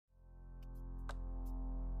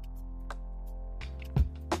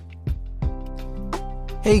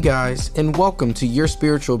Hey guys, and welcome to Your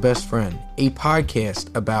Spiritual Best Friend, a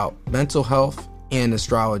podcast about mental health and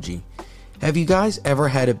astrology. Have you guys ever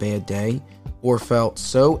had a bad day or felt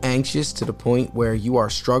so anxious to the point where you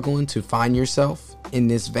are struggling to find yourself in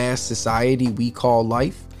this vast society we call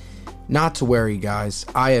life? Not to worry guys,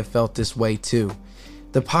 I have felt this way too.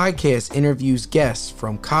 The podcast interviews guests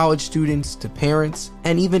from college students to parents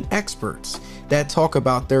and even experts that talk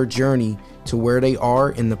about their journey to where they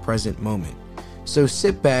are in the present moment. So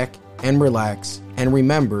sit back and relax and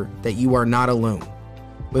remember that you are not alone.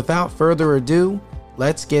 Without further ado,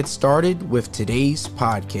 let's get started with today's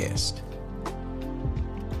podcast.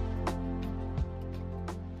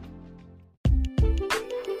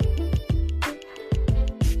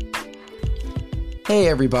 Hey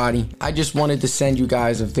everybody, I just wanted to send you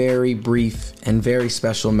guys a very brief and very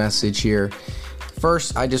special message here.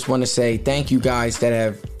 First, I just want to say thank you guys that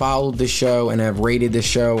have followed the show and have rated the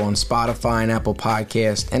show on Spotify and Apple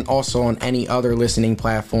Podcasts and also on any other listening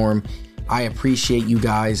platform. I appreciate you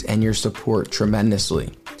guys and your support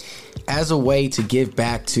tremendously. As a way to give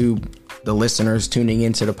back to the listeners tuning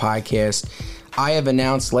into the podcast, I have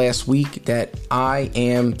announced last week that I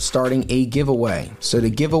am starting a giveaway. So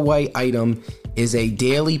the giveaway item is a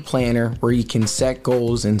daily planner where you can set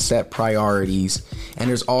goals and set priorities. And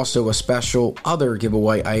there's also a special other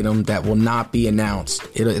giveaway item that will not be announced.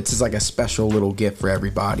 It's just like a special little gift for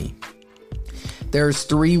everybody. There's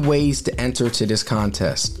 3 ways to enter to this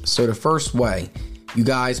contest. So the first way, you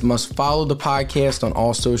guys must follow the podcast on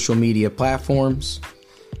all social media platforms.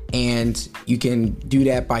 And you can do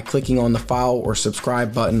that by clicking on the follow or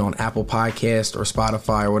subscribe button on Apple Podcast or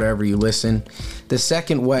Spotify or whatever you listen. The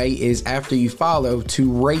second way is after you follow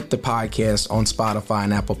to rate the podcast on Spotify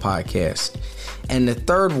and Apple Podcast. And the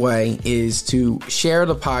third way is to share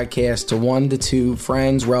the podcast to 1 to 2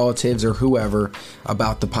 friends, relatives, or whoever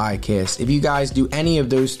about the podcast. If you guys do any of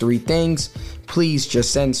those 3 things, please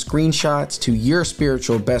just send screenshots to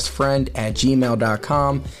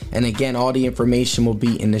yourspiritualbestfriend@gmail.com. And again, all the information will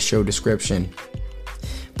be in the show description.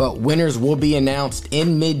 But winners will be announced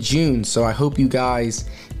in mid-June, so I hope you guys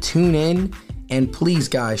tune in. And please,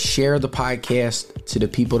 guys, share the podcast to the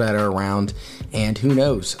people that are around. And who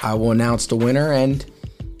knows, I will announce the winner, and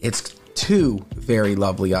it's 2 very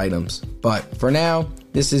lovely items. But for now,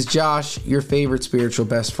 this is Josh, your favorite spiritual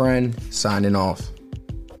best friend, signing off.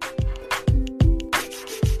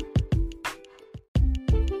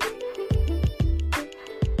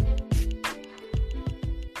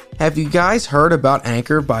 Have you guys heard about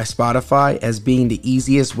Anchor by Spotify as being the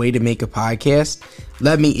easiest way to make a podcast?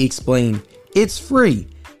 Let me explain. It's free.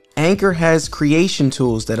 Anchor has creation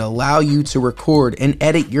tools that allow you to record and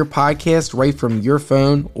edit your podcast right from your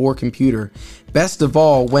phone or computer. Best of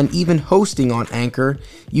all, when even hosting on Anchor,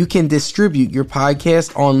 you can distribute your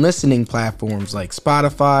podcast on listening platforms like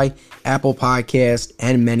Spotify, Apple Podcasts,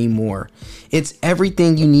 and many more. It's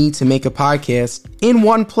everything you need to make a podcast in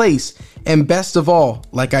one place. And best of all,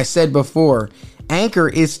 like I said before, Anchor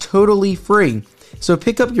is totally free. So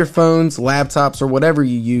pick up your phones, laptops, or whatever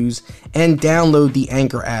you use and download the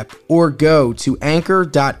Anchor app or go to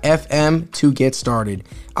anchor.fm to get started.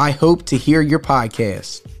 I hope to hear your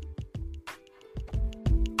podcast.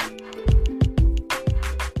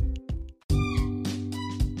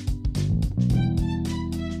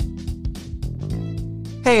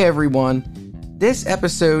 Hey everyone. This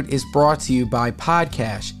episode is brought to you by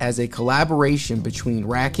Podcash as a collaboration between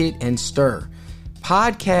Racket and Stir.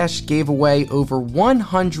 Podcash gave away over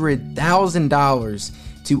 $100,000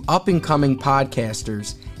 to up-and-coming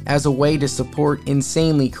podcasters as a way to support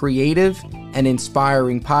insanely creative and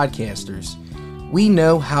inspiring podcasters. We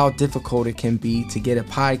know how difficult it can be to get a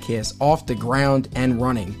podcast off the ground and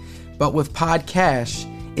running, but with Podcash,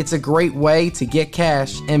 it's a great way to get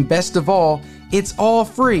cash, and best of all, it's all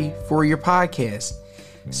free for your podcast.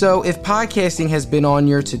 So if podcasting has been on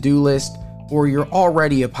your to-do list or you're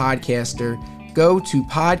already a podcaster, go to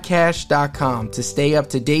podcash.com to stay up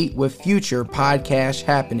to date with future podcast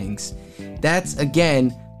happenings. That's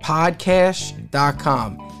again,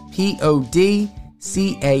 podcash.com,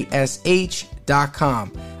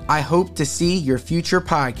 podcash.com. I hope to see your future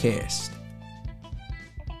podcast.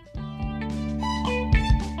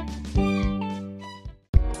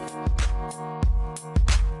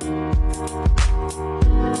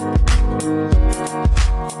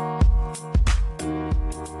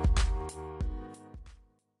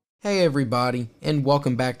 Hey everybody, and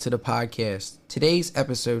welcome back to the podcast. Today's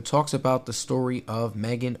episode talks about the story of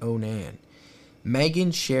Megan Onan.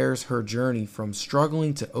 Megan shares her journey from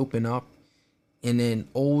struggling to open up in an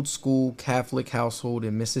old school Catholic household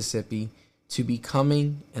in Mississippi to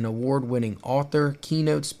becoming an award-winning author,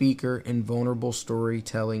 keynote speaker, and vulnerable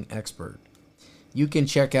storytelling expert. You can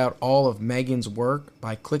check out all of Megan's work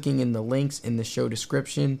by clicking in the links in the show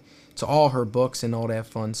description to all her books and all that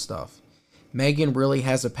fun stuff. Megan really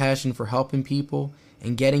has a passion for helping people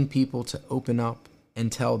and getting people to open up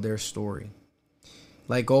and tell their story.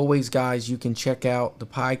 Like always, guys, you can check out the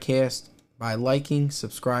podcast by liking,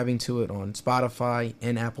 subscribing to it on Spotify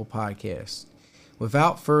and Apple Podcasts.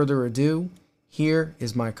 Without further ado, here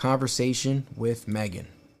is my conversation with Megan.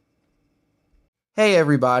 Hey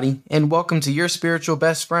everybody, and welcome to Your Spiritual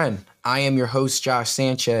Best Friend. I am your host, Josh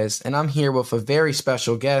Sanchez, and I'm here with a very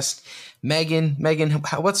special guest, Megan. Megan,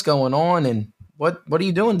 what's going on, and what are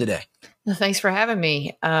you doing today? Well, thanks for having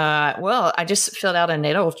me. Well, I just filled out a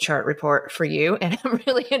natal chart report for you, and I'm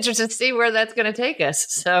really interested to see where that's going to take us.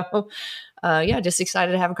 So, just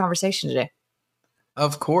excited to have a conversation today.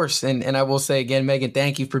 Of course. And I will say again, Megan,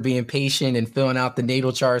 thank you for being patient and filling out the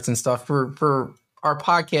natal charts and stuff for our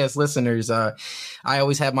podcast listeners. I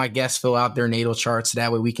always have my guests fill out their natal charts. So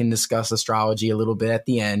that way we can discuss astrology a little bit at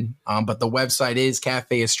the end. But the website is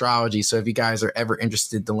Cafe Astrology. So if you guys are ever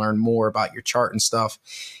interested to learn more about your chart and stuff,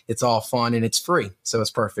 it's all fun and it's free. So it's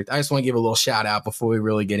perfect. I just want to give a little shout out before we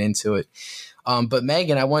really get into it. But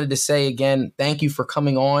Megan, I wanted to say again, thank you for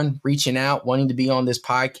coming on, reaching out, wanting to be on this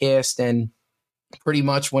podcast. And pretty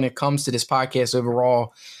much when it comes to this podcast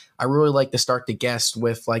overall, I really like to start the guest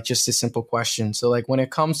with like just a simple question. So like when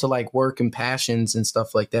it comes to like work and passions and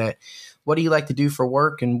stuff like that, what do you like to do for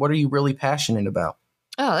work and what are you really passionate about?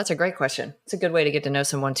 Oh, that's a great question. It's a good way to get to know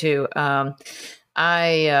someone too. I've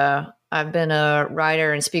been a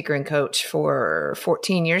writer and speaker and coach for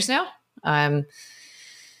 14 years now. I'm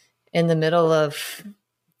in the middle of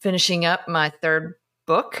finishing up my third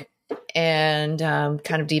book and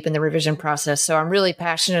kind of deep in the revision process. So I'm really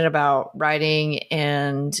passionate about writing,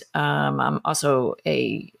 and I'm also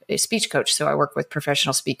a speech coach. So I work with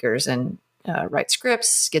professional speakers and write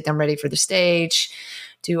scripts, get them ready for the stage,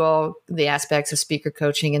 do all the aspects of speaker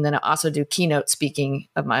coaching. And then I also do keynote speaking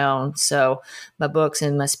of my own. So my books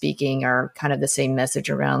and my speaking are kind of the same message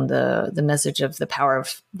around the message of the power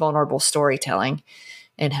of vulnerable storytelling,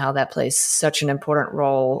 and how that plays such an important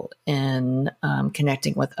role in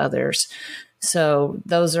connecting with others. So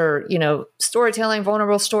those are, storytelling,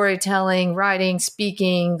 vulnerable storytelling, writing,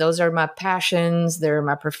 speaking. Those are my passions. They're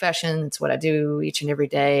my profession. It's what I do each and every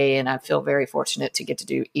day. And I feel very fortunate to get to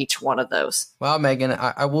do each one of those. Wow, Megan,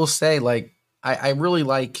 I will say like, I really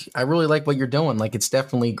like what you're doing. Like, it's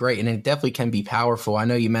definitely great. And it definitely can be powerful. I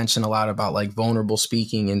know you mentioned a lot about like vulnerable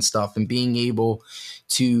speaking and stuff and being able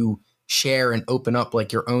to share and open up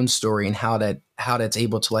like your own story and how that's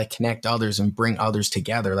able to like connect others and bring others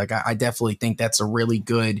together. Like I definitely think that's a really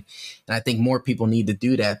good, and I think more people need to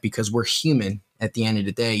do that because we're human at the end of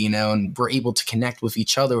the day, and we're able to connect with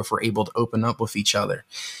each other if we're able to open up with each other.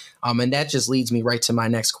 And that just leads me right to my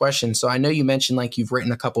next question. So I know you mentioned like you've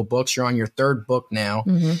written a couple books. You're on your third book now.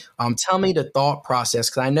 Mm-hmm. Tell me the thought process,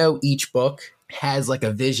 because I know each book has like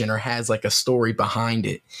a vision or has like a story behind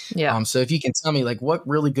it. Yeah. So if you can tell me like what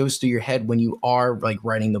really goes through your head when you are like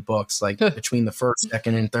writing the books, like between the first,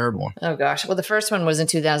 second, and third one. Oh gosh. Well, the first one was in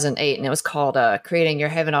 2008 and it was called Creating Your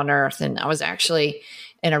Heaven on Earth. And I was actually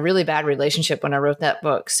in a really bad relationship when I wrote that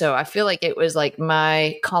book. So I feel like it was like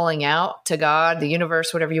my calling out to God, the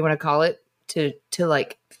universe, whatever you want to call it, to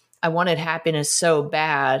like, I wanted happiness so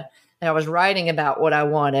bad. And I was writing about what I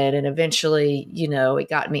wanted. And eventually, it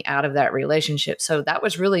got me out of that relationship. So that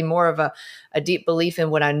was really more of a deep belief in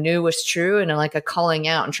what I knew was true and like a calling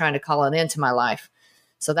out and trying to call it into my life.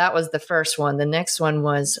 So that was the first one. The next one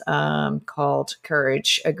was called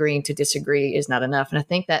Courage, Agreeing to Disagree is Not Enough. And I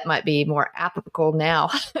think that might be more applicable now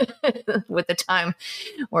with the time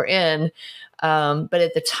we're in. But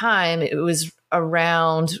at the time, it was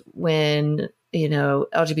around when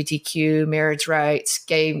LGBTQ marriage rights,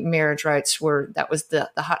 gay marriage rights that was the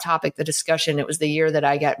hot topic, the discussion. It was the year that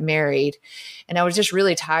I got married. And I was just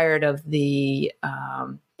really tired of the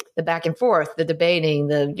back and forth, the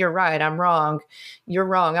debating, you're right, I'm wrong, you're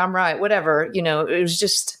wrong, I'm right, whatever. It was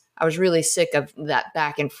just, I was really sick of that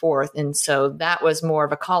back and forth. And so that was more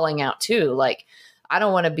of a calling out too. Like, I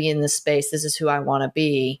don't want to be in this space. This is who I want to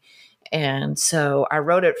be. And so I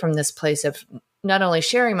wrote it from this place of not only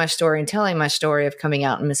sharing my story and telling my story of coming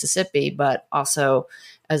out in Mississippi, but also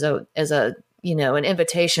as a an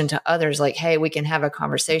invitation to others, like, hey, we can have a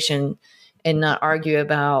conversation and not argue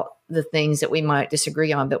about the things that we might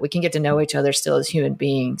disagree on, but we can get to know each other still as human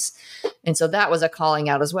beings. And so that was a calling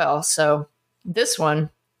out as well. So this one,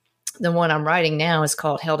 the one I'm writing now, is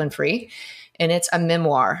called Held and Free. and it's a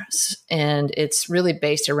memoir, and it's really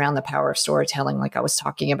based around the power of storytelling, like I was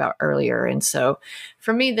talking about earlier. And so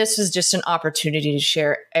for me, this is just an opportunity to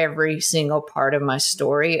share every single part of my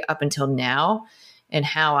story up until now, and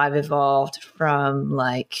how I've evolved from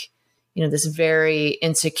this very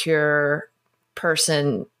insecure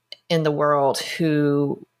person in the world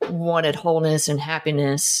who wanted wholeness and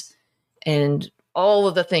happiness and all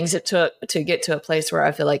of the things it took to get to a place where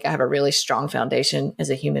I feel like I have a really strong foundation as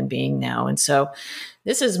a human being now. And so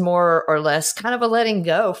this is more or less kind of a letting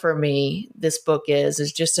go for me. This book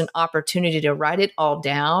is just an opportunity to write it all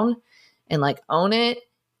down and own it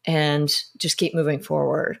and just keep moving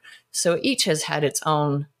forward. So each has had its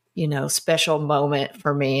own, special moment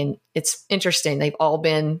for me. And it's interesting. They've all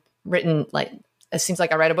been written it seems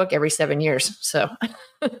like I write a book every 7 years. So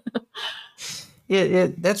Yeah,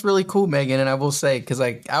 that's really cool, Megan. And I will say, because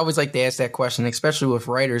I always like to ask that question, especially with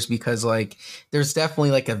writers, because there's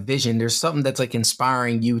definitely a vision. There's something that's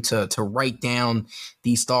inspiring you to write down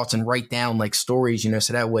these thoughts and write down stories,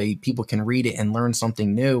 so that way people can read it and learn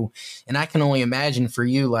something new. And I can only imagine for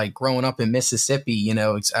you, growing up in Mississippi,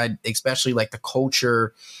 especially the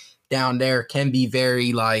culture down there can be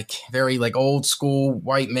very old school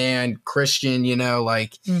white man Christian,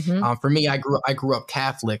 for me, I grew up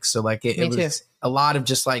Catholic. So it was a lot of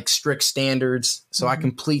just strict standards. So I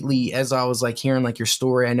completely, as I was hearing your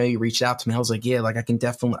story, I know you reached out to me. I was yeah, I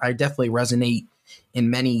definitely resonate in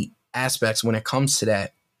many aspects when it comes to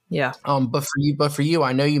that. Yeah. But for you,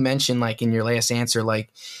 I know you mentioned in your last answer,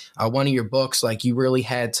 one of your books, you really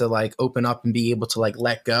had to open up and be able to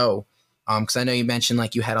let go. Because I know you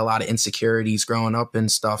mentioned you had a lot of insecurities growing up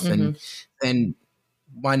and stuff. And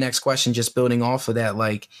my next question, just building off of that,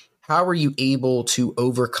 how were you able to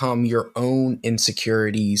overcome your own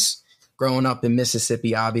insecurities growing up in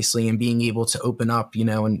Mississippi, obviously, and being able to open up,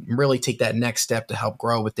 and really take that next step to help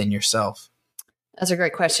grow within yourself? That's a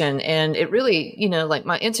great question. And it really,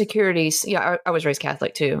 my insecurities, I was raised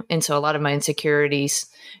Catholic too. And so a lot of my insecurities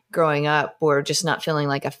growing up were just not feeling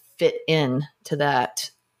like I fit in to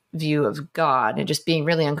that view of God, and just being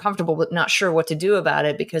really uncomfortable, but not sure what to do about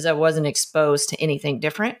it because I wasn't exposed to anything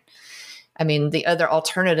different. I mean, the other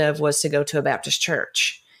alternative was to go to a Baptist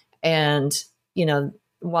church. And,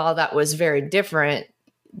 while that was very different,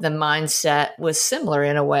 the mindset was similar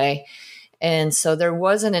in a way. And so there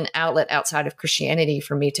wasn't an outlet outside of Christianity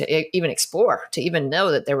for me to even explore, to even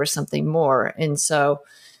know that there was something more. And so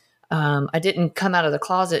I didn't come out of the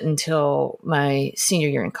closet until my senior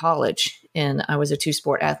year in college. And I was a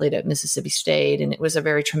 2-sport athlete at Mississippi State. And it was a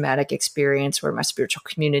very traumatic experience where my spiritual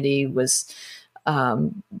community was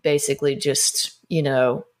basically just,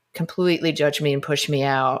 completely judged me and pushed me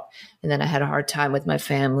out. And then I had a hard time with my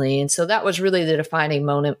family. And so that was really the defining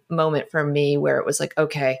moment for me, where it was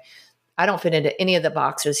okay, I don't fit into any of the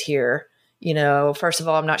boxes here. First of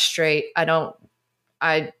all, I'm not straight.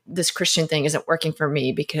 This Christian thing isn't working for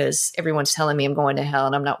me because everyone's telling me I'm going to hell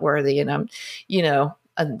and I'm not worthy and I'm,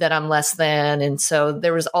 that I'm less than. And so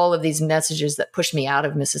there was all of these messages that pushed me out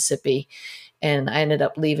of Mississippi, and I ended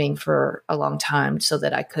up leaving for a long time so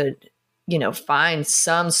that I could, find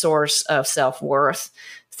some source of self-worth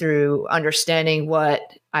through understanding what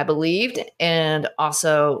I believed, and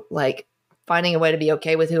also finding a way to be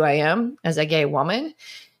okay with who I am as a gay woman.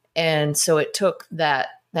 And so it took that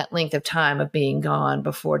length of time of being gone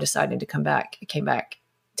before deciding to come back. I came back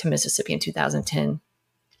to Mississippi in 2010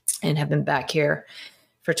 and have been back here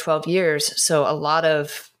for 12 years. So a lot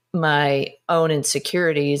of my own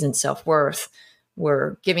insecurities and self-worth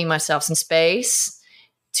were giving myself some space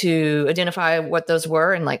to identify what those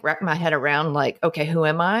were and wrap my head around okay, who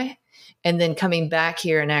am I? And then coming back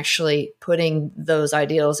here and actually putting those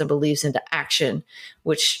ideals and beliefs into action,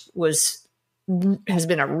 which has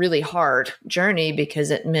been a really hard journey because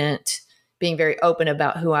it meant being very open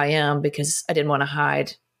about who I am, because I didn't want to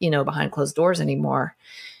hide, behind closed doors anymore.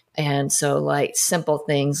 And so simple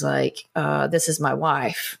things this is my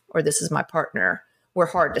wife or this is my partner were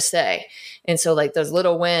hard to say. And so those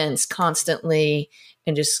little wins constantly,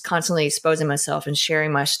 and just constantly exposing myself and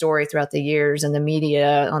sharing my story throughout the years in the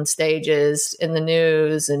media, on stages, in the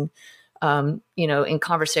news, and, in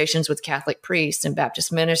conversations with Catholic priests and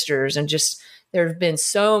Baptist ministers. And just, there have been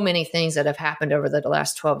so many things that have happened over the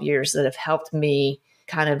last 12 years that have helped me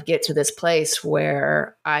kind of get to this place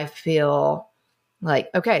where I feel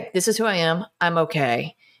okay, this is who I am. I'm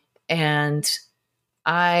okay. And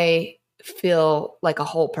I feel like a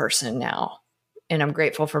whole person now. And I'm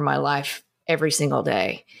grateful for my life every single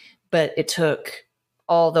day. But it took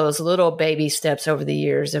all those little baby steps over the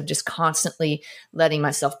years of just constantly letting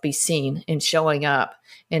myself be seen and showing up.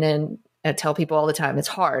 And then I tell people all the time, it's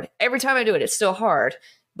hard. Every time I do it, it's still hard.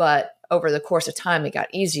 but over the course of time, it got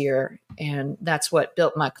easier. And that's what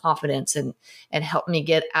built my confidence and helped me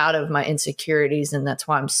get out of my insecurities. And that's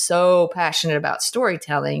why I'm so passionate about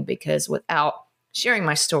storytelling, because without sharing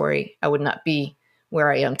my story, I would not be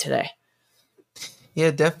where I am today.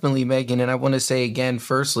 Yeah, definitely, Megan. And I want to say again,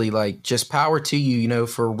 firstly, like, just power to you,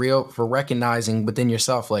 for recognizing within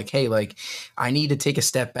yourself, like, hey, like, I need to take a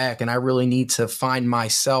step back and I really need to find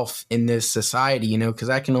myself in this society, because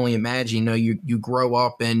I can only imagine, you grow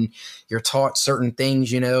up and you're taught certain things,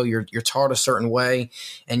 you're taught a certain way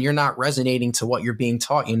and you're not resonating to what you're being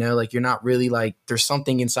taught, like, you're not really like, there's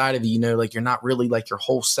something inside of you, like, you're not really like your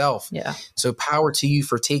whole self. Yeah. So power to you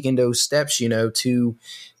for taking those steps,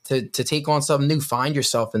 to take on something new, find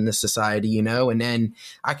yourself in this society, and then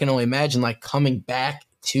I can only imagine like coming back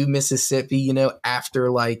to Mississippi,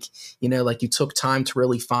 after like you took time to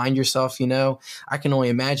really find yourself, I can only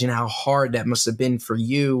imagine how hard that must have been for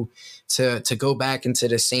you to go back into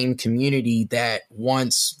the same community that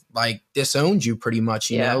once like disowned you pretty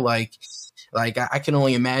much, like I can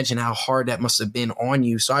only imagine how hard that must have been on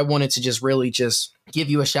you. So I wanted to just really just give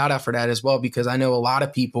you a shout out for that as well, because I know a lot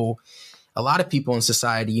of people in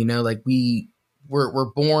society, like we're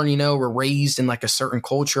born, we're raised in like a certain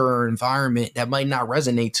culture or environment that might not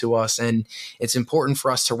resonate to us. And it's important for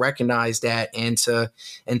us to recognize that and to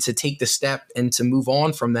take the step and to move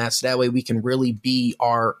on from that. So that way we can really be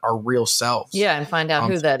our real selves. Yeah. And find out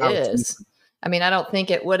who that is. I mean, I don't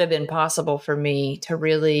think it would have been possible for me to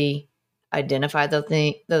really identify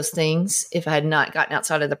those things if I had not gotten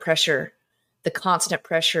outside of the constant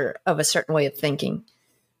pressure of a certain way of thinking.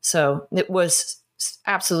 So it was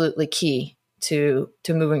absolutely key to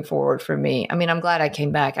moving forward for me. I mean, I'm glad I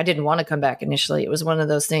came back. I didn't want to come back initially. It was one of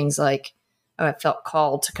those things like I felt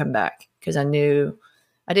called to come back because I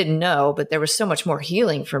didn't know, but there was so much more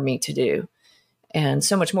healing for me to do and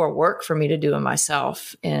so much more work for me to do in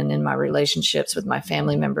myself and in my relationships with my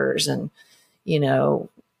family members and,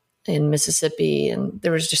 in Mississippi. And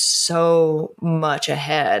there was just so much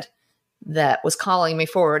ahead that was calling me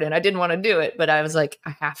forward, and I didn't want to do it, but I was like,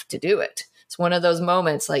 I have to do it. It's one of those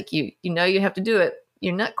moments like you have to do it.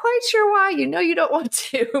 You're not quite sure why, you don't want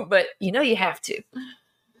to, but you have to.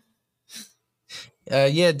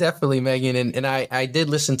 Yeah, definitely, Megan. And I did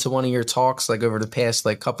listen to one of your talks like over the past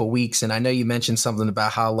like couple of weeks, and I know you mentioned something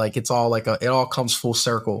about how like it's all like it all comes full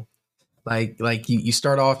circle. Like you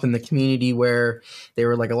start off in the community where there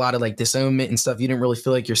were like a lot of like disownment and stuff. You didn't really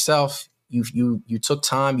feel like yourself. You took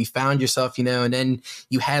time, you found yourself, and then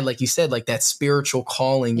you had, like you said, like that spiritual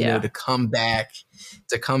calling, to come back,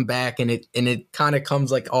 and it kind of comes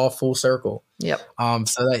like all full circle. Yep.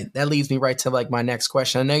 So that leads me right to like my next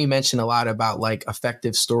question. I know you mentioned a lot about like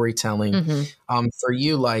effective storytelling. Mm-hmm. For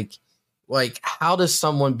you, like how does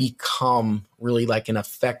someone become really like an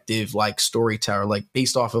effective like storyteller, like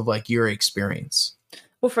based off of like your experience?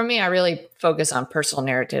 Well, for me, I really focus on personal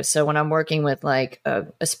narratives. So when I'm working with like a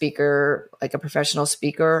speaker, like a professional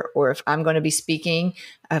speaker, or if I'm going to be speaking,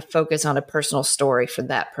 I focus on a personal story for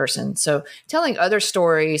that person. So telling other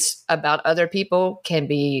stories about other people can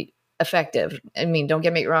be effective. I mean, don't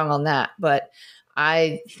get me wrong on that, but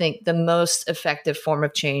I think the most effective form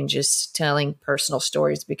of change is telling personal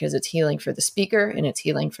stories because it's healing for the speaker and it's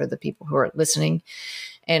healing for the people who are listening.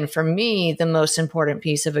 And for me, the most important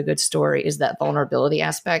piece of a good story is that vulnerability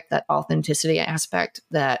aspect, that authenticity aspect,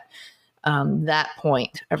 that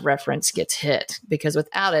point of reference gets hit. Because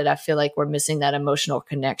without it, I feel like we're missing that emotional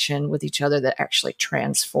connection with each other that actually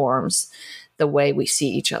transforms the way we see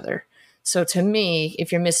each other. So to me,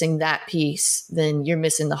 if you're missing that piece, then you're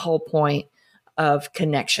missing the whole point of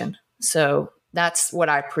connection. So that's what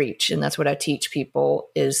I preach, and that's what I teach people,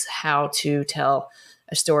 is how to tell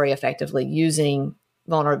a story effectively using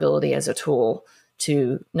vulnerability as a tool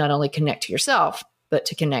to not only connect to yourself, but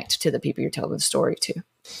to connect to the people you're telling the story to.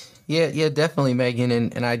 Yeah, definitely, Megan.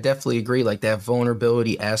 And I definitely agree. Like that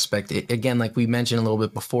vulnerability aspect, again, like we mentioned a little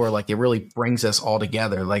bit before, like it really brings us all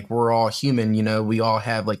together. Like we're all human, we all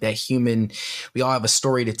have like that we all have a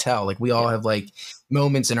story to tell. Like we all have like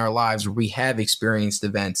moments in our lives where we have experienced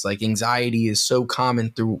events. Like anxiety is so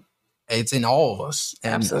common it's in all of us.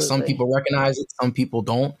 And Absolutely. Some people recognize it, some people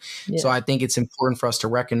don't. Yeah. So I think it's important for us to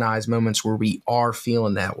recognize moments where we are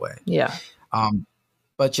feeling that way. Yeah.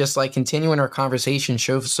 But just like continuing our conversation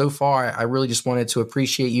so far, I really just wanted to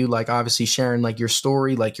appreciate you, like obviously sharing like your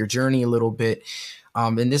story, like your journey a little bit.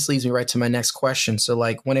 And this leads me right to my next question. So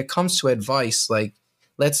like when it comes to advice, like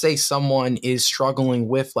let's say someone is struggling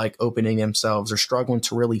with like opening themselves or struggling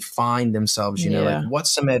to really find themselves, like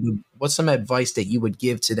what's some advice that you would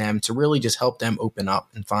give to them to really just help them open up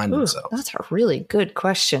and find themselves? That's a really good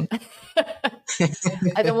question.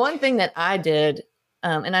 The one thing that I did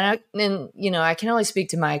I can only speak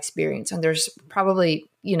to my experience, and there's probably,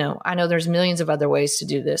 I know there's millions of other ways to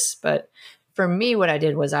do this, but for me, what I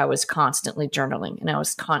did was I was constantly journaling, and I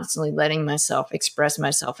was constantly letting myself express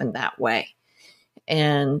myself in that way.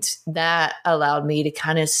 And that allowed me to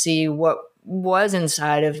kind of see what was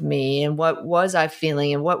inside of me and what was I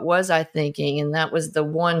feeling and what was I thinking. And that was the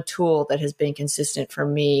one tool that has been consistent for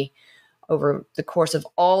me over the course of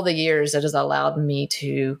all the years that has allowed me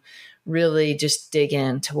to really just dig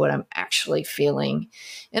into what I'm actually feeling.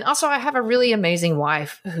 And also I have a really amazing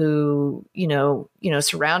wife who,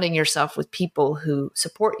 surrounding yourself with people who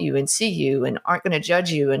support you and see you and aren't going to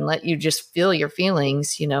judge you and let you just feel your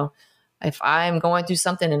feelings. If I'm going through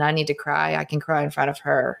something and I need to cry, I can cry in front of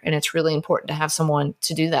her. And it's really important to have someone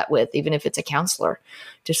to do that with, even if it's a counselor,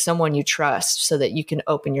 just someone you trust so that you can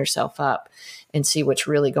open yourself up and see what's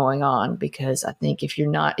really going on. Because I think if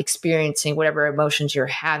you're not experiencing whatever emotions you're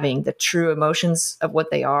having, the true emotions of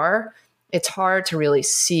what they are, it's hard to really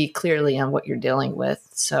see clearly on what you're dealing with.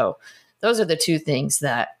 So those are the two things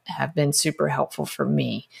that have been super helpful for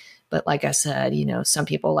me. But like I said, some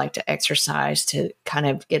people like to exercise to kind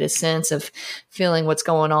of get a sense of feeling what's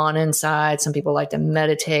going on inside. Some people like to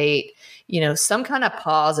meditate, some kind of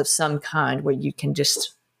pause of some kind where you can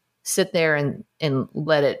just sit there and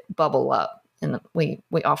let it bubble up. And we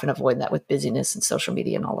often avoid that with busyness and social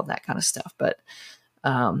media and all of that kind of stuff. But,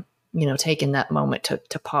 taking that moment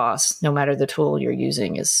to pause, no matter the tool you're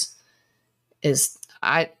using is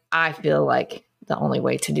I feel like the only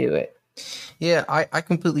way to do it. Yeah, I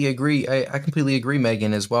completely agree. I completely agree,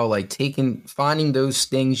 Megan, as well. Like finding those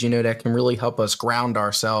things, that can really help us ground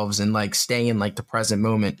ourselves and like stay in like the present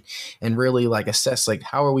moment and really like assess like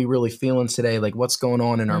how are we really feeling today? Like what's going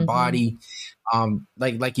on in our body?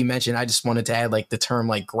 Like you mentioned, I just wanted to add like the term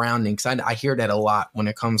like grounding, because I hear that a lot when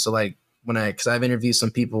it comes to like because I've interviewed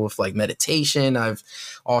some people with like meditation. I've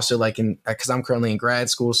also because I'm currently in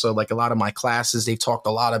grad school. So like a lot of my classes, they've talked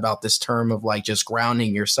a lot about this term of like just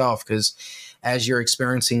grounding yourself. Because as you're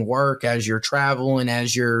experiencing work, as you're traveling,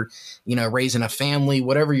 as you're, raising a family,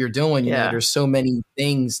 whatever you're doing, there's so many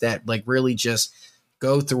things that like really just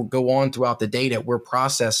go on throughout the day that we're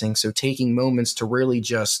processing. So taking moments to really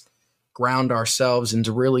just ground ourselves and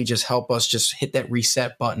to really just help us just hit that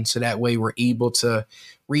reset button. So that way we're able to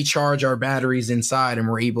recharge our batteries inside and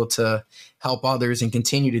we're able to help others and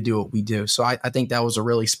continue to do what we do. So I think that was a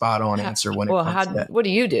really spot on answer when it comes to that. What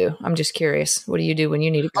do you do? I'm just curious. What do you do when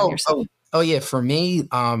you need to ground yourself? Oh yeah. For me,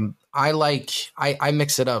 I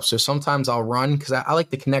mix it up. So sometimes I'll run because I like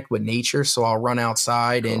to connect with nature. So I'll run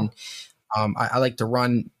outside. Cool. And I like to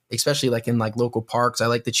run, especially like in like local parks. I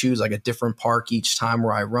like to choose like a different park each time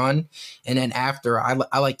where I run. And then after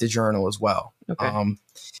I like to journal as well. Okay.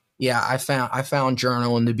 Yeah, I found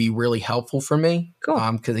journaling to be really helpful for me. Cool.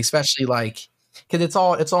 Because especially because it's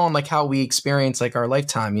all in like how we experience like our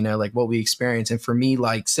lifetime, like what we experience. And for me,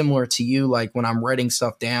 like similar to you, like when I'm writing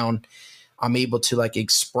stuff down, I'm able to like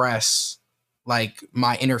express like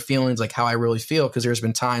my inner feelings, like how I really feel. Because there's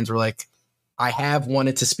been times where like I have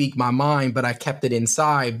wanted to speak my mind, but I kept it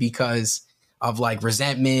inside because of like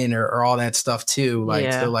resentment or all that stuff too.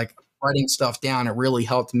 So like writing stuff down, it really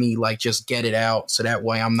helped me like just get it out. So that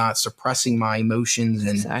way I'm not suppressing my emotions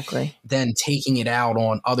and then taking it out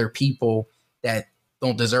on other people that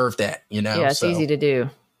don't deserve that, Yeah, it's easy to do.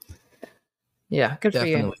 Yeah, good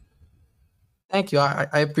Definitely. For you. Thank you.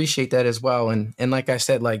 I appreciate that as well. And like I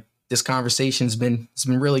said, like this conversation's been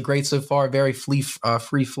really great so far, very free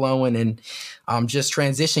flowing, and just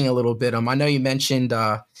transitioning a little bit. I know you mentioned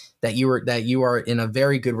that you are in a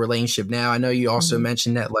very good relationship now. I know you also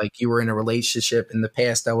mentioned that like you were in a relationship in the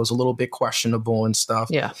past that was a little bit questionable and stuff.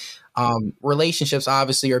 Yeah. Relationships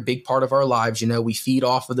obviously are a big part of our lives. We feed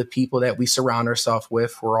off of the people that we surround ourselves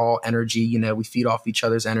with. We're all energy, we feed off each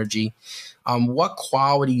other's energy. What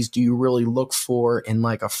qualities do you really look for in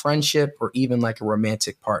like a friendship or even like a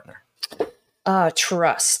romantic partner?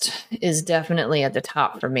 Trust is definitely at the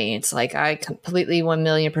top for me. It's like I completely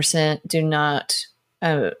 1,000,000% do not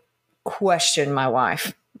question my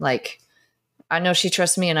wife. Like I know she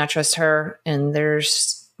trusts me and I trust her, and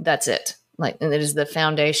that's it. Like, and it is the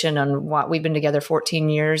foundation on what we've been together 14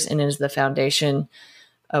 years, and it is the foundation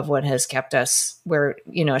of what has kept us where,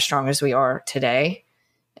 as strong as we are today.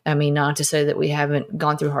 I mean, not to say that we haven't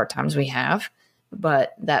gone through hard times, we have,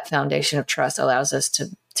 but that foundation of trust allows us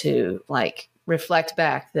to like reflect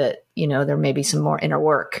back that, there may be some more inner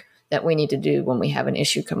work that we need to do when we have an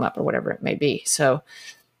issue come up or whatever it may be. So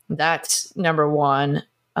that's number one.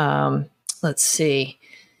 Let's see.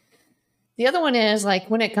 The other one is like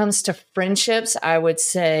when it comes to friendships, I would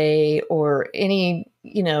say, or any,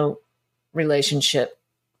 relationship,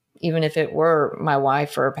 even if it were my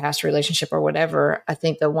wife or a past relationship or whatever, I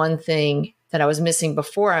think the one thing that I was missing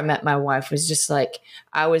before I met my wife was just like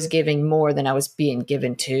I was giving more than I was being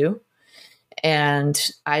given to. And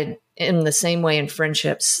I am the same way in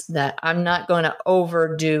friendships, that I'm not going to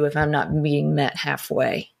overdo if I'm not being met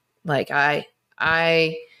halfway. Like I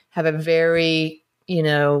have a very,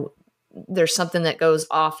 there's something that goes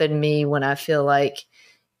off in me when I feel like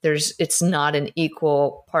it's not an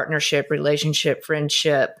equal partnership, relationship,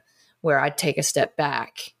 friendship, where I take a step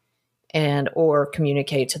back or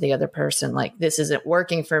communicate to the other person, like, this isn't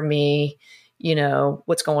working for me,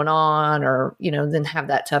 what's going on, or, then have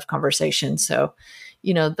that tough conversation. So,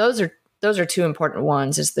 those are two important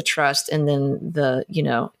ones, is the trust. And then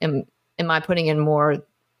am I putting in more,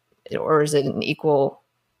 or is it an equal,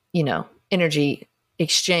 energy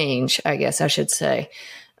exchange, I guess I should say.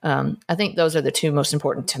 I think those are the two most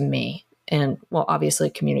important to me. And well, obviously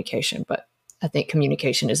communication, but I think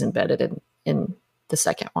communication is embedded in the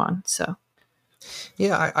second one. So.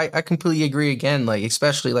 Yeah, I completely agree again. Like,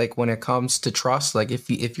 especially like when it comes to trust, like if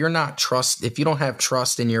you don't have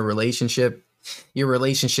trust in your relationship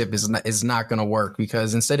is not going to work,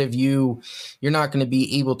 because instead of you're not going to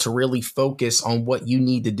be able to really focus on what you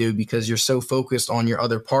need to do, because you're so focused on your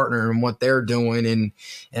other partner and what they're doing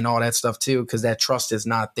and all that stuff too, because that trust is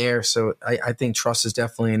not there. So I think trust is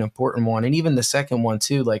definitely an important one. And even the second one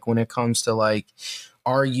too, like when it comes to like,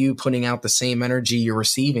 are you putting out the same energy you're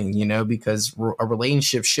receiving? Because a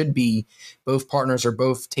relationship should be, both partners are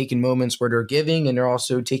both taking moments where they're giving, and they're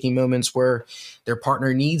also taking moments where their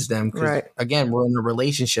partner needs them. Because again, we're in a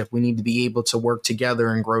relationship. We need to be able to work together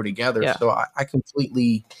and grow together. Yeah. So I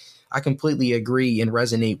completely agree and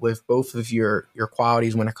resonate with both of your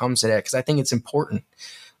qualities when it comes to that, because I think it's important.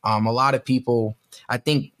 A lot of people, I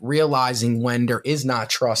think, realizing when there is not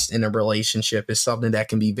trust in a relationship is something that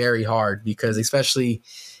can be very hard, because especially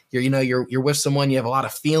you're with someone, you have a lot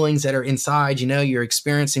of feelings that are inside, you're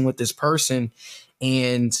experiencing with this person.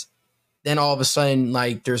 And then all of a sudden,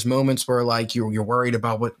 like, there's moments where like you're worried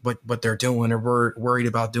about what they're doing, or worried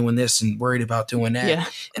about doing this and worried about doing that. Yeah.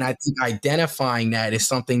 And I think identifying that is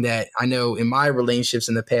something that I know in my relationships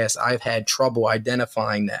in the past, I've had trouble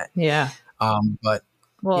identifying that. Yeah. But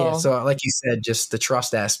yeah, so like you said, just the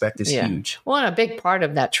trust aspect is huge. Well, and a big part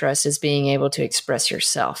of that trust is being able to express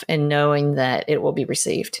yourself and knowing that it will be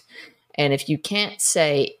received. And if you can't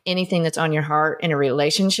say anything that's on your heart in a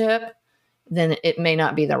relationship, then it may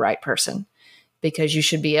not be the right person, because you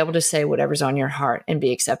should be able to say whatever's on your heart and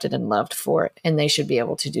be accepted and loved for it. And they should be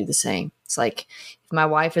able to do the same. It's like, if my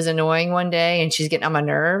wife is annoying one day and she's getting on my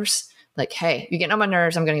nerves, like, hey, you're getting on my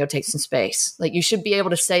nerves, I'm going to go take some space. Like, you should be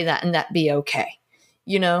able to say that and that be okay.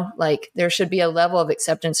 Like, there should be a level of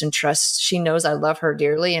acceptance and trust. She knows I love her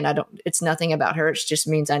dearly, and it's nothing about her. It just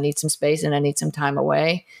means I need some space and I need some time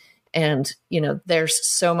away. And, there's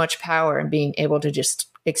so much power in being able to just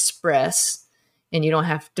express, and you don't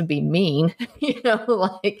have to be mean,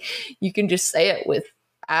 like, you can just say it with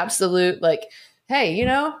absolute, like, hey,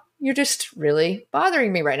 you're just really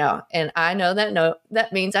bothering me right now. And I know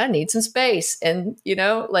that means I need some space. And,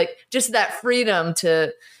 like, just that freedom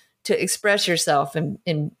to express yourself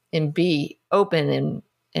and be open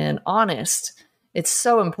and honest. It's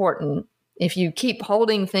so important. If you keep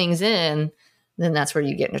holding things in, then that's where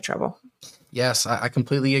you get into trouble. Yes, I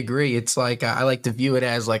completely agree. It's like, I like to view it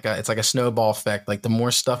as it's like a snowball effect. Like, the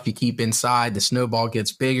more stuff you keep inside, the snowball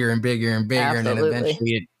gets bigger and bigger and bigger. Absolutely. And then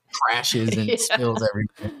eventually it crashes and spills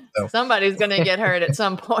everywhere. So. Somebody's going to get hurt at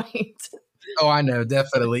some point. Oh, I know.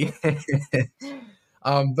 Definitely.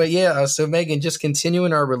 But yeah, so Megan, just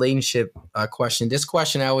continuing our relationship question. This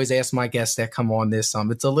question I always ask my guests that come on this.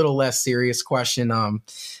 It's a little less serious question.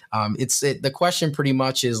 The question pretty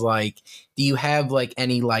much is like, do you have like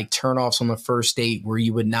any like turnoffs on the first date where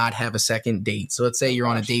you would not have a second date? So let's say you're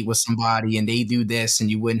on a date with somebody and they do this and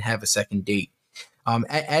you wouldn't have a second date.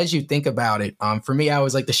 As you think about it, for me, I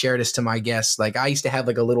always like to share this to my guests. Like, I used to have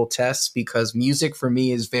like a little test, because music for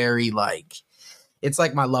me is very like, it's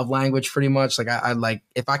like my love language pretty much. Like, I like,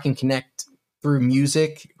 if I can connect through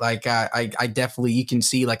music, like I definitely, you can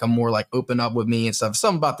see like I'm more like open up with me and stuff.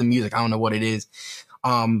 Something about the music, I don't know what it is.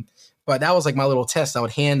 But that was like my little test. I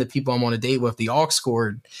would hand the people I'm on a date with the aux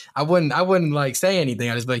cord. I wouldn't like say anything.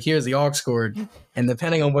 I just be like, here's the aux cord. And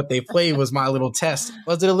depending on what they played was my little test.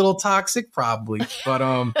 Was it a little toxic? Probably. But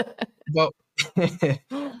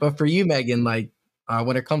but for you, Megan, like,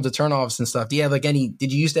 when it comes to turnoffs and stuff, do you have like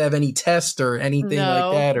did you used to have any tests or anything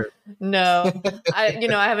like that? Or no, I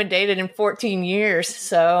haven't dated in 14 years.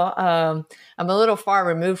 So, I'm a little far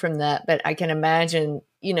removed from that, but I can imagine,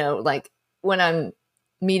 like, when I'm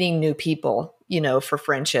meeting new people, for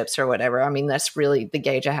friendships or whatever. I mean, that's really the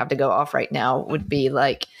gauge I have to go off right now would be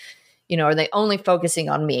like, are they only focusing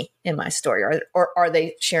on me in my story, or are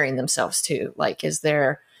they sharing themselves too? Like, is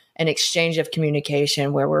there an exchange of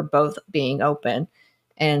communication where we're both being open?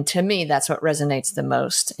 And to me, that's what resonates the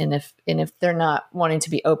most. And if they're not wanting to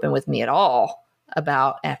be open with me at all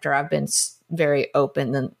about after I've been very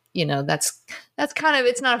open, then, that's kind of,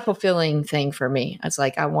 it's not a fulfilling thing for me. It's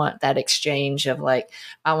like, I want that exchange of like,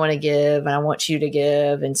 I want to give and I want you to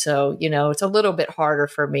give. And so, it's a little bit harder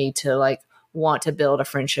for me to like want to build a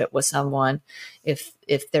friendship with someone if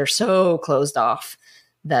they're so closed off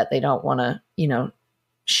that they don't want to,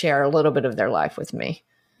 share a little bit of their life with me.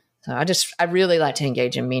 So I really like to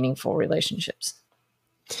engage in meaningful relationships.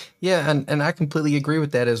 Yeah, and I completely agree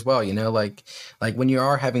with that as well. Like when you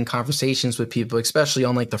are having conversations with people, especially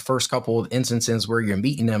on like the first couple of instances where you're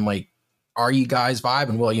meeting them, like, are you guys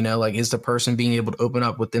vibing well? Like, is the person being able to open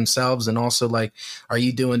up with themselves, and also like, are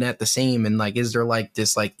you doing that the same? And like, is there like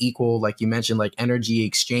this like equal, like you mentioned, like energy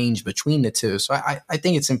exchange between the two? So I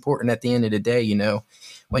think it's important at the end of the day,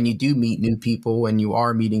 when you do meet new people and you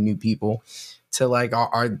are meeting new people, to like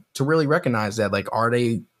are to really recognize that, like, are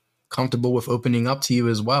they comfortable with opening up to you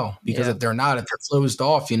as well? Because if they're not, if they're closed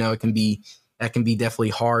off, it can be definitely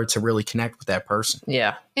hard to really connect with that person.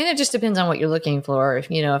 Yeah. And it just depends on what you're looking for.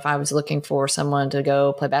 If I was looking for someone to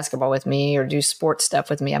go play basketball with me or do sports stuff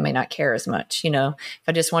with me, I may not care as much. If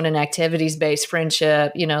I just want an activities-based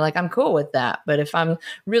friendship, like, I'm cool with that. But if I'm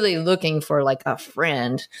really looking for like a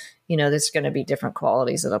friend, there's going to be different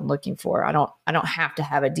qualities that I'm looking for. I don't have to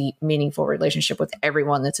have a deep, meaningful relationship with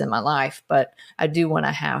everyone that's in my life, but I do want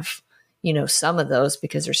to have, some of those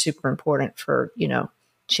because they're super important for,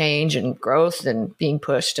 change and growth and being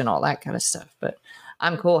pushed and all that kind of stuff. But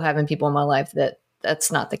I'm cool having people in my life that's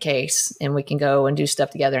not the case, and we can go and do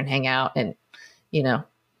stuff together and hang out and,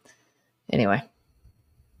 anyway.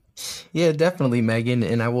 Yeah, definitely, Megan.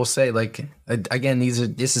 And I will say, like, again,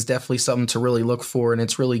 this is definitely something to really look for, and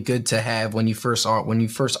it's really good to have when you first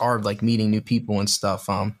are like meeting new people and stuff.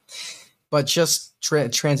 But just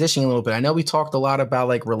transitioning a little bit, I know we talked a lot about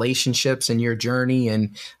like relationships and your journey,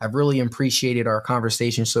 and I've really appreciated our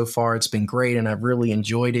conversation so far. It's been great, and I've really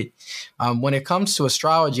enjoyed it. When it comes to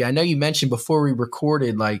astrology, I know you mentioned before we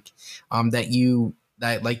recorded, like, that your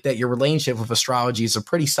relationship with astrology is a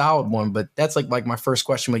pretty solid one. But that's like my first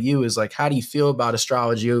question with you is like, how do you feel about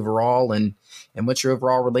astrology overall, and what's your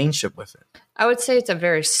overall relationship with it? I would say it's a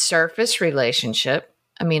very surface relationship.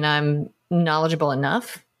 I mean, I'm knowledgeable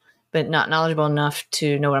enough, but not knowledgeable enough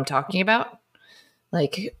to know what I'm talking about.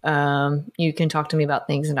 Like, you can talk to me about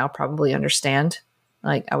things and I'll probably understand.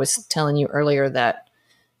 Like, I was telling you earlier that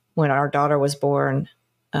when our daughter was born,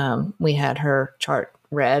 we had her chart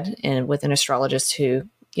read, and with an astrologist who,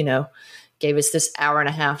 gave us this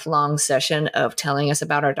 1.5 hour long session of telling us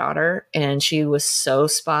about our daughter. And she was so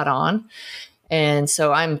spot on. And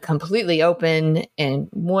so I'm completely open and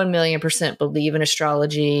 1,000,000% believe in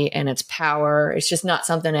astrology and its power. It's just not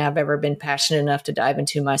something I've ever been passionate enough to dive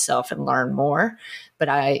into myself and learn more. But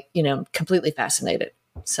I, completely fascinated.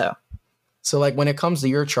 So like when it comes to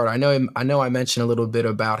your chart, I know I mentioned a little bit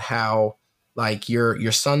about how like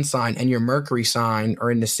your sun sign and your Mercury sign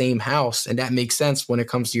are in the same house. And that makes sense when it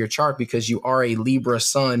comes to your chart because you are a Libra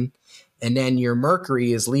sun, and then your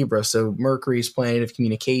Mercury is Libra. So Mercury is planet of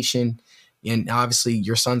communication. And obviously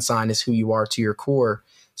your sun sign is who you are to your core.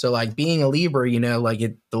 So like being a Libra,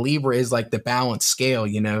 the Libra is like the balance scale,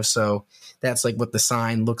 so that's like what the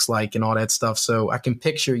sign looks like and all that stuff. So I can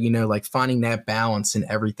picture, like finding that balance in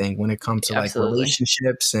everything when it comes to like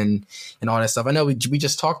relationships and all that stuff. I know we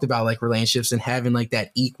just talked about like relationships and having like that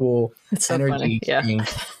equal energy. Yeah.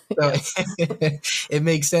 So it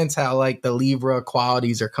makes sense how like the Libra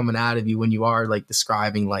qualities are coming out of you when you are like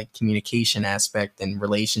describing like communication aspect and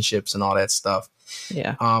relationships and all that stuff.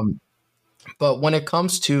 Yeah. But when it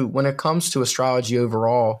comes to astrology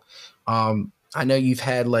overall, I know you've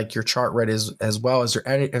had like your chart read as well. Has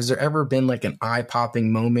there ever been like an eye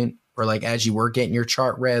popping moment or like as you were getting your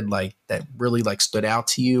chart read, like that really like stood out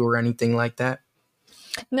to you or anything like that?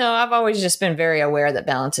 No, I've always just been very aware that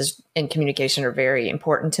balances and communication are very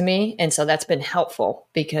important to me. And so that's been helpful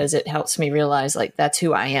because it helps me realize like, that's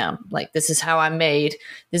who I am. Like, this is how I'm made.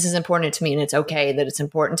 This is important to me, and it's okay that it's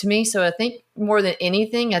important to me. So I think more than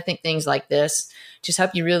anything, I think things like this just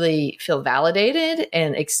help you really feel validated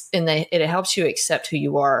and it helps you accept who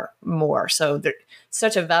you are more. So they're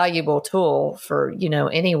such a valuable tool for,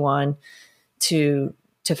 anyone to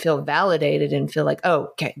feel validated and feel like, oh,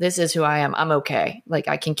 okay, this is who I am. I'm okay. Like,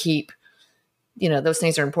 I can keep those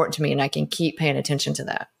things are important to me and I can keep paying attention to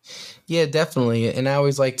that. Yeah, definitely. And I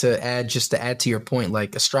always like to add, just to add to your point,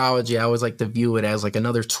 like astrology, I always like to view it as like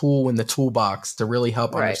another tool in the toolbox to really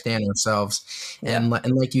help Right. understand ourselves. Yeah.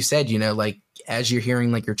 And like you said, like as you're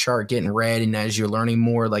hearing like your chart getting read and as you're learning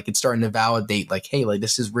more, like it's starting to validate like, hey, like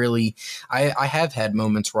this is really, I have had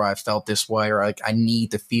moments where I felt this way or like I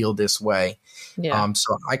need to feel this way. Yeah.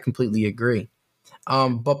 So I completely agree.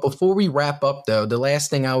 But before we wrap up, though, the last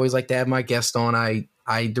thing I always like to have my guest on,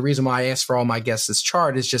 the reason why I ask for all my guests this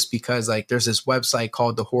chart is just because like there's this website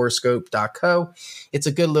called thehoroscope.co. It's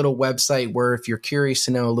a good little website where if you're curious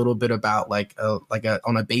to know a little bit about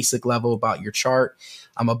on a basic level about your chart,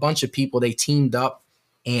 a bunch of people, they teamed up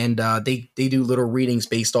and they do little readings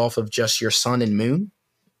based off of just your sun and moon.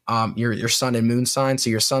 Your sun and moon sign.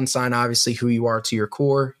 So your sun sign, obviously who you are to your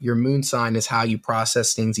core. Your moon sign is how you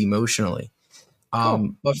process things emotionally.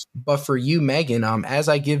 Cool. But for you, Megan, as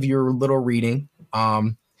I give your little reading,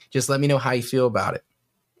 just let me know how you feel about it.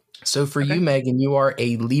 So for you, Megan, you are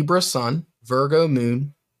a Libra sun, Virgo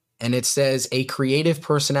moon, and it says a creative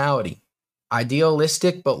personality,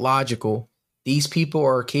 idealistic but logical. These people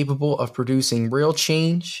are capable of producing real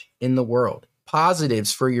change in the world.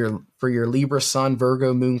 Positives for your Libra sun,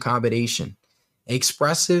 Virgo moon combination: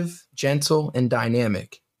 expressive, gentle, and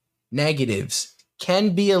dynamic. Negatives: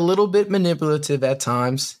 can be a little bit manipulative at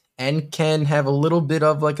times and can have a little bit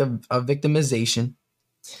of like a victimization.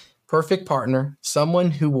 Perfect partner: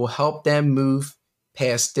 someone who will help them move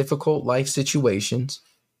past difficult life situations.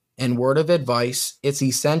 And word of advice: it's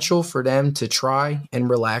essential for them to try and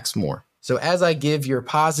relax more. So as I give your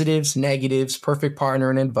positives, negatives, perfect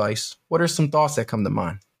partner, and advice, what are some thoughts that come to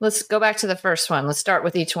mind? Let's go back to the first one. Let's start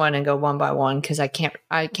with each one and go one by one because I can't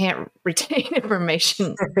retain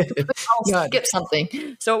information. I'll skip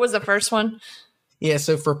something. So what was the first one? Yeah,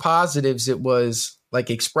 so for positives, it was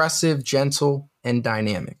like expressive, gentle, and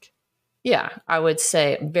dynamic. Yeah, I would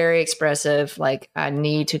say very expressive. Like I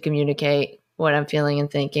need to communicate what I'm feeling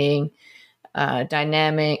and thinking.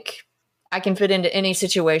 Dynamic. I can fit into any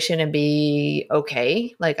situation and be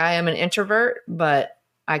okay. Like I am an introvert, but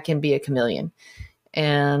I can be a chameleon.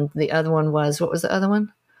 And the other one was, what was the other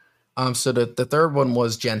one? So the third one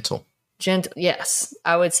was gentle. Gentle. Yes.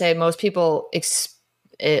 I would say most people,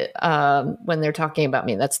 when they're talking about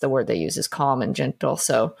me, that's the word they use is calm and gentle.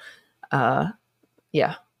 So,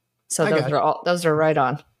 yeah. So those are right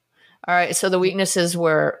on. All right. So the weaknesses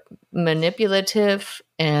were manipulative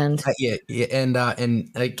and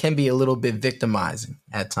and it can be a little bit victimizing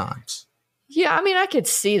at times. Yeah, I mean, I could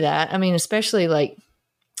see that. I mean, especially like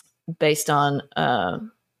based on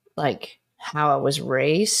like how I was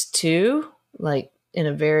raised too, like in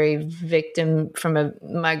a very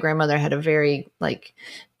my grandmother had a very like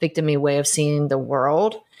victim-y way of seeing the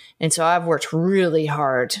world. And so I've worked really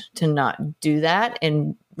hard to not do that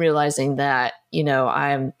and realizing that,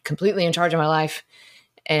 I'm completely in charge of my life.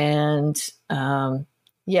 And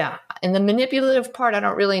yeah. And the manipulative part, I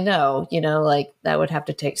don't really know, like that would have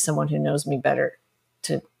to take someone who knows me better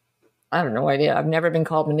to, I have no idea. I've never been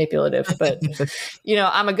called manipulative, but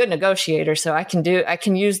I'm a good negotiator, so I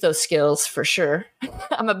can use those skills for sure.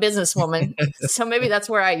 I'm a businesswoman, so maybe that's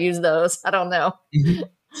where I use those. I don't know.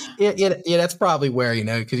 Yeah, that's probably where,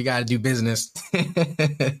 because you got to do business.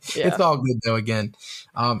 It's all good though, again.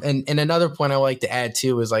 And another point I like to add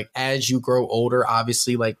too is like, as you grow older,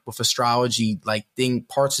 obviously like with astrology, like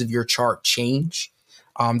parts of your chart change.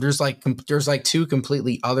 There's like two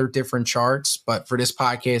completely other different charts, but for this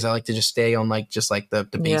podcast, I like to just stay on like, just like the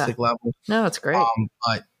basic level. No, it's great.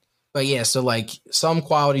 But yeah, so like some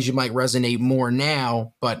qualities you might resonate more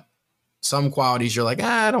now, but some qualities you're like,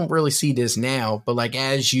 I don't really see this now. But like,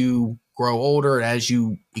 as you grow older, as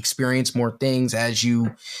you experience more things, as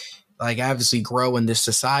you like obviously grow in this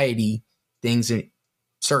society, things in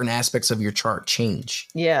certain aspects of your chart change.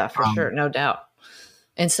 Yeah, for sure. No doubt.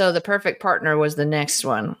 And so the perfect partner was the next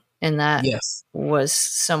one. And that was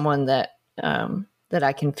someone that, that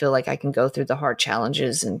I can feel like I can go through the hard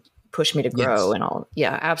challenges and push me to grow and all.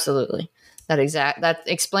 Yeah, absolutely. That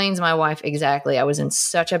explains my wife exactly. I was in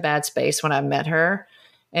such a bad space when I met her,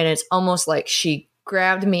 and it's almost like she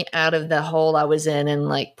grabbed me out of the hole I was in and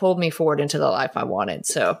like pulled me forward into the life I wanted.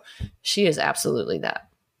 So she is absolutely that.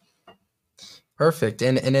 Perfect.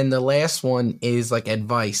 And then the last one is like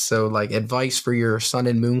advice. So like advice for your sun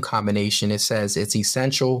and moon combination. It says it's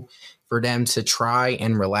essential for them to try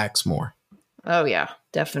and relax more. Oh yeah,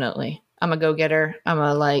 definitely. I'm a go-getter. I'm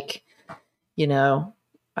a like,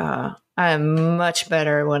 I am much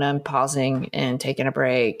better when I'm pausing and taking a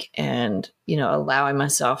break and, allowing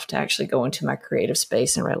myself to actually go into my creative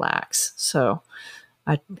space and relax. So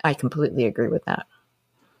I completely agree with that.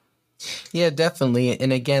 Yeah, definitely.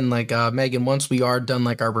 And again, like Megan, once we are done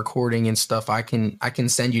like our recording and stuff, I can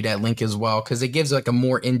send you that link as well because it gives like a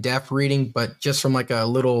more in-depth reading, but just from like a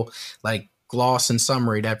little like gloss and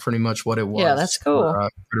summary, that's pretty much what it Yeah, that's was cool. for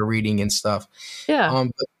the reading and stuff. Yeah.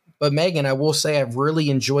 But Megan, I will say I've really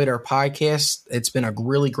enjoyed our podcast. It's been a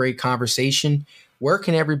really great conversation. Where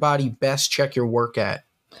can everybody best check your work at?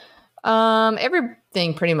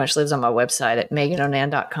 Everything pretty much lives on my website at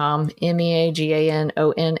meganonan.com,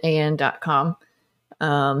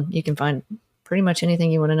 meaganonan.com. You can find pretty much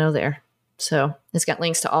anything you want to know there. So it's got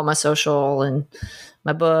links to all my social and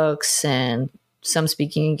my books and some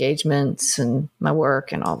speaking engagements and my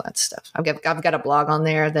work and all that stuff. I've got a blog on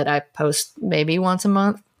there that I post maybe once a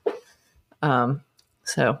month.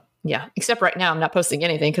 So yeah, except right now I'm not posting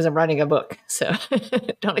anything because I'm writing a book. So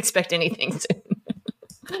don't expect anything soon.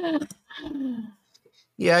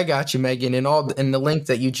 Yeah, I got you, Megan. And the link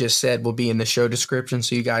that you just said will be in the show description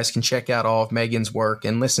so you guys can check out all of Megan's work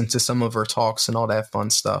and listen to some of her talks and all that fun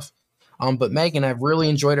stuff. But Megan, I've really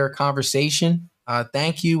enjoyed our conversation.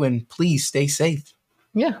 Thank you, and please stay safe.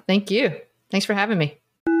 Yeah, thank you. Thanks for having me.